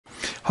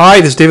Hi,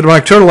 this is David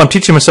Mike Turtle. I'm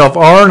teaching myself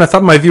R, and I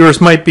thought my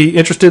viewers might be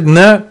interested in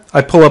that.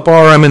 I pull up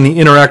R, I'm in the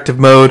interactive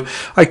mode.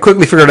 I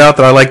quickly figured out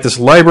that I like this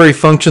library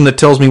function that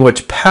tells me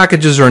which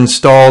packages are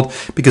installed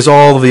because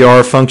all of the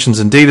R functions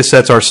and data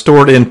sets are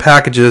stored in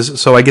packages,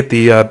 so I get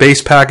the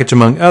base package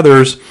among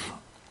others.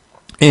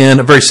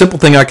 And a very simple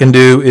thing I can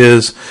do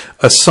is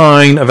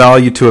assign a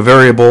value to a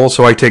variable.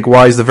 So I take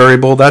y as the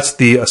variable. That's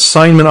the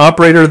assignment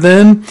operator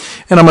then.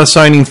 And I'm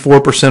assigning 4%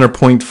 or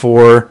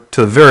 0.4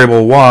 to the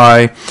variable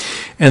y.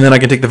 And then I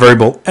can take the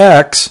variable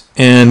x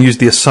and use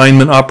the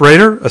assignment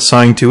operator,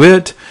 assign to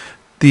it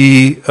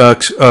the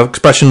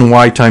expression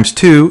y times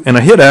 2. And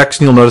I hit x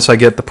and you'll notice I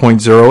get the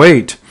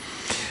 0.08.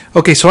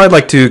 Okay, so I'd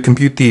like to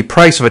compute the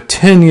price of a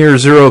 10-year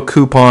zero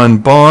coupon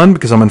bond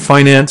because I'm in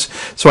finance.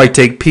 So I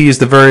take P as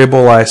the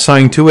variable, I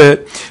assign to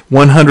it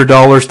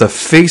 $100, the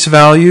face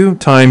value,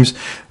 times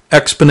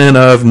exponent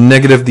of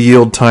negative the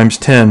yield times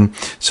 10.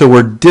 So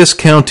we're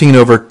discounting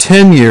over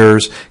 10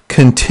 years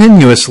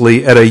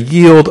continuously at a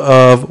yield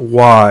of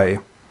Y.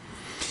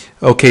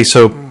 Okay,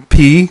 so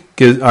P,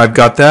 I've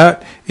got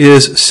that,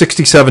 is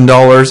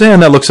 $67,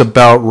 and that looks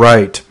about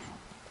right.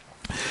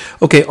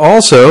 Okay,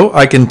 also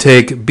I can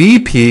take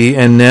BP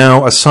and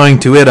now assign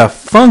to it a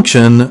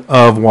function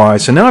of y.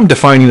 So now I'm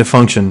defining the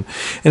function.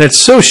 And it's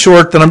so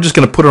short that I'm just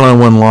going to put it on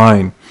one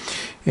line.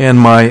 And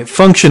my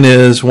function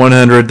is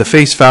 100, the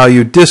face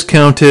value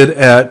discounted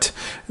at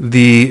the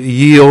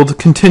yield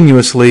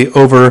continuously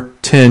over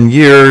 10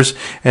 years.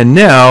 And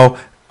now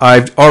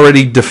I've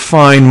already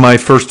defined my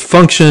first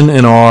function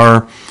in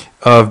R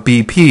of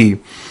BP.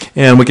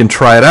 And we can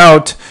try it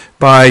out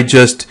by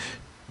just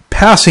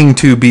passing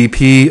to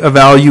BP a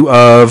value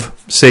of,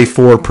 say,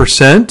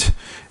 4%,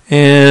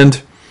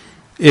 and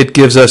it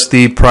gives us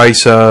the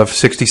price of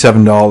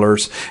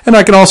 $67. And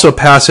I can also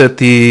pass it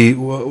the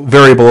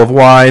variable of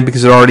y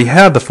because it already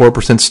had the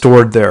 4%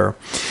 stored there.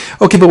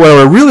 Okay, but what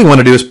I really want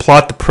to do is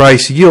plot the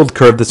price yield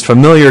curve that's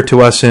familiar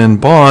to us in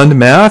bond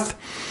math.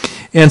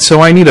 And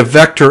so I need a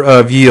vector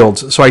of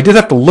yields. So I did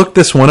have to look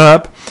this one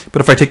up,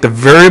 but if I take the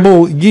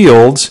variable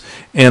yields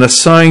and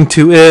assign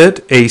to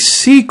it a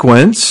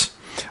sequence,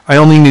 I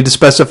only need to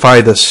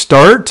specify the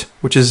start,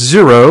 which is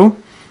 0,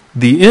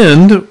 the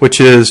end, which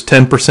is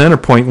 10% or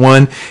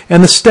 0.1,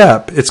 and the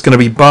step. It's going to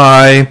be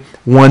by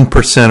 1%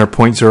 or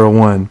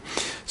 0.01.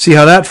 See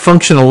how that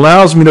function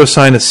allows me to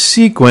assign a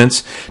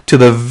sequence to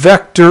the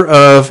vector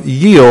of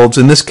yields.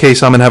 In this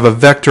case, I'm going to have a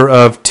vector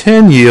of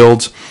 10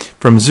 yields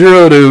from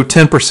 0 to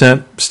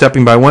 10%,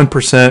 stepping by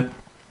 1%.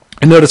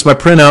 And notice my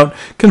printout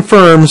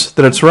confirms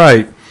that it's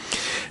right.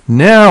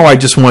 Now I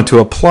just want to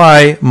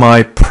apply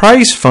my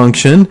price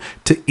function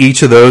to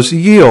each of those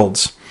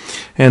yields.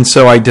 And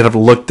so I did have to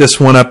look this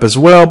one up as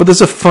well, but there's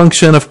a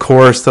function, of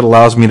course, that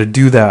allows me to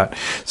do that.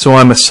 So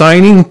I'm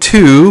assigning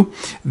to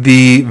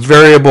the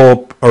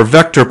variable or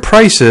vector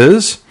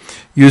prices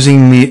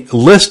using the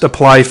list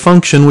apply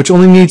function, which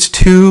only needs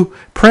two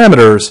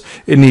parameters.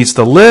 It needs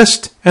the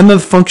list and the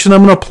function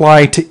I'm going to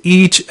apply to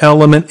each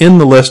element in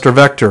the list or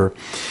vector.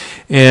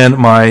 And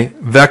my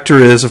vector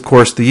is, of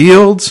course, the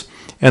yields.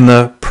 And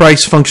the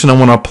price function I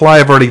want to apply,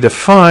 I've already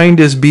defined,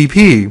 is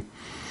BP.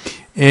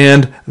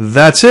 And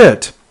that's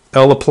it.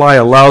 lapply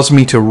allows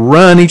me to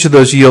run each of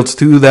those yields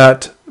through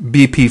that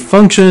BP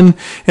function.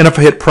 And if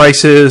I hit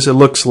prices, it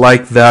looks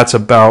like that's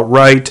about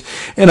right.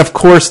 And of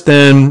course,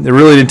 then, it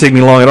really didn't take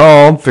me long at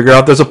all to figure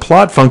out there's a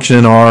plot function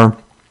in R.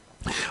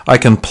 I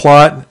can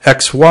plot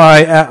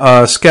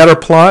XY, scatter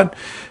plot,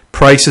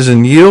 prices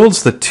and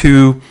yields, the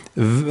two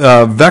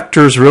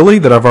vectors really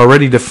that I've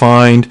already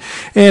defined,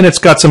 and it's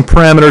got some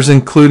parameters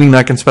including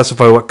I can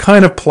specify what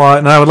kind of plot,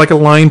 and I would like a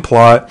line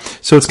plot,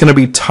 so it's going to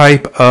be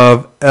type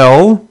of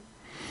L.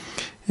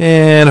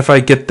 And if I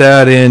get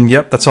that in,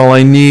 yep, that's all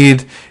I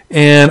need.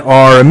 And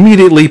R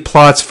immediately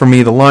plots for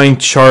me the line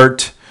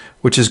chart,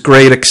 which is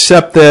great,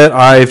 except that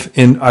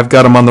I've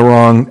got them on the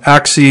wrong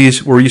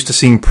axes. We're used to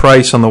seeing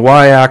price on the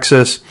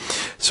y-axis,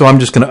 so I'm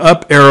just going to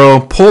up arrow,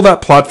 pull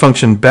that plot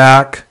function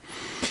back.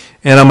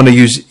 And I'm going to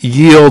use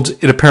yields.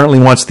 It apparently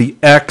wants the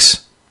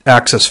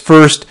x-axis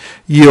first,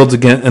 yields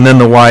again, and then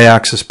the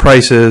y-axis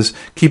prices.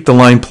 Keep the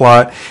line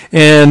plot.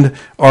 And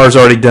R's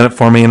already done it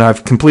for me, and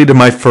I've completed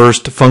my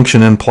first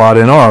function and plot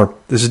in R.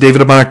 This is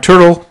David Mike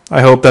Turtle. I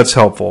hope that's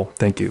helpful.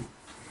 Thank you.